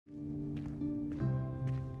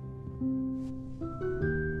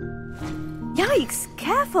Yikes!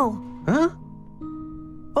 Careful! Huh?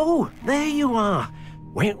 Oh, there you are.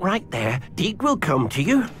 Wait right there. Deke will come to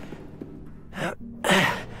you.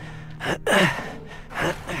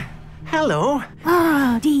 Hello.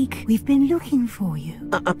 Ah, Deke, we've been looking for you.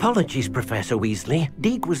 Apologies, Professor Weasley.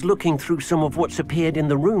 Deke was looking through some of what's appeared in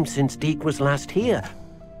the room since Deke was last here.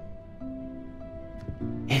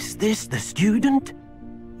 Is this the student?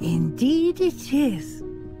 Indeed it is.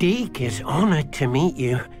 Deke is honored to meet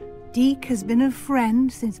you. Deke has been a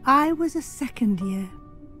friend since I was a second year.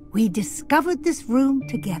 We discovered this room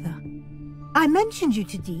together. I mentioned you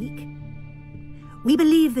to Deke. We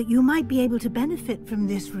believe that you might be able to benefit from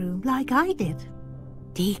this room like I did.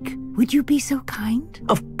 Deke, would you be so kind?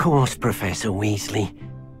 Of course, Professor Weasley.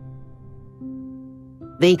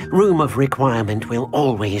 The Room of Requirement will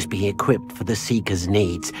always be equipped for the Seeker's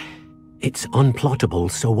needs. It's unplottable,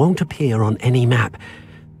 so won't appear on any map.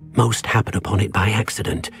 Most happen upon it by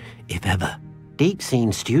accident, if ever. Deke's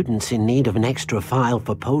seen students in need of an extra file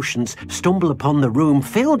for potions stumble upon the room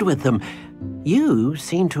filled with them. You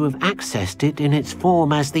seem to have accessed it in its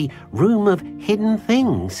form as the Room of Hidden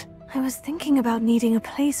Things. I was thinking about needing a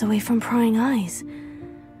place away from prying eyes.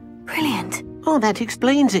 Brilliant. Oh, that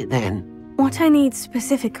explains it then. What I need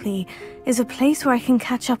specifically is a place where I can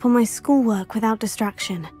catch up on my schoolwork without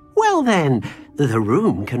distraction. Well then, the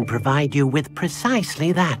room can provide you with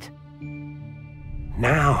precisely that.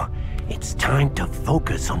 Now, it's time to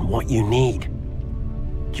focus on what you need.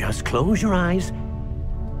 Just close your eyes.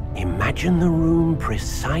 Imagine the room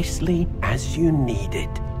precisely as you need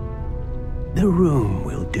it. The room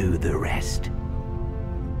will do the rest.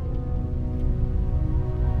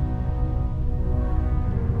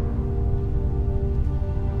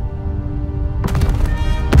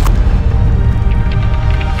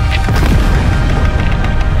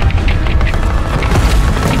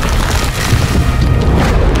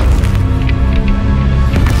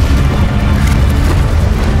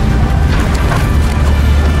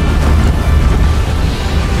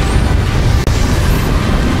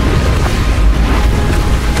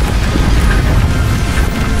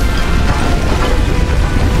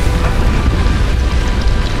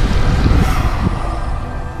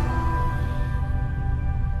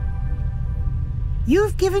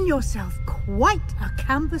 You've given yourself quite a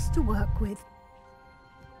canvas to work with.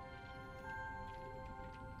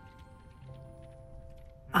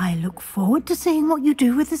 I look forward to seeing what you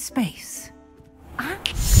do with the space.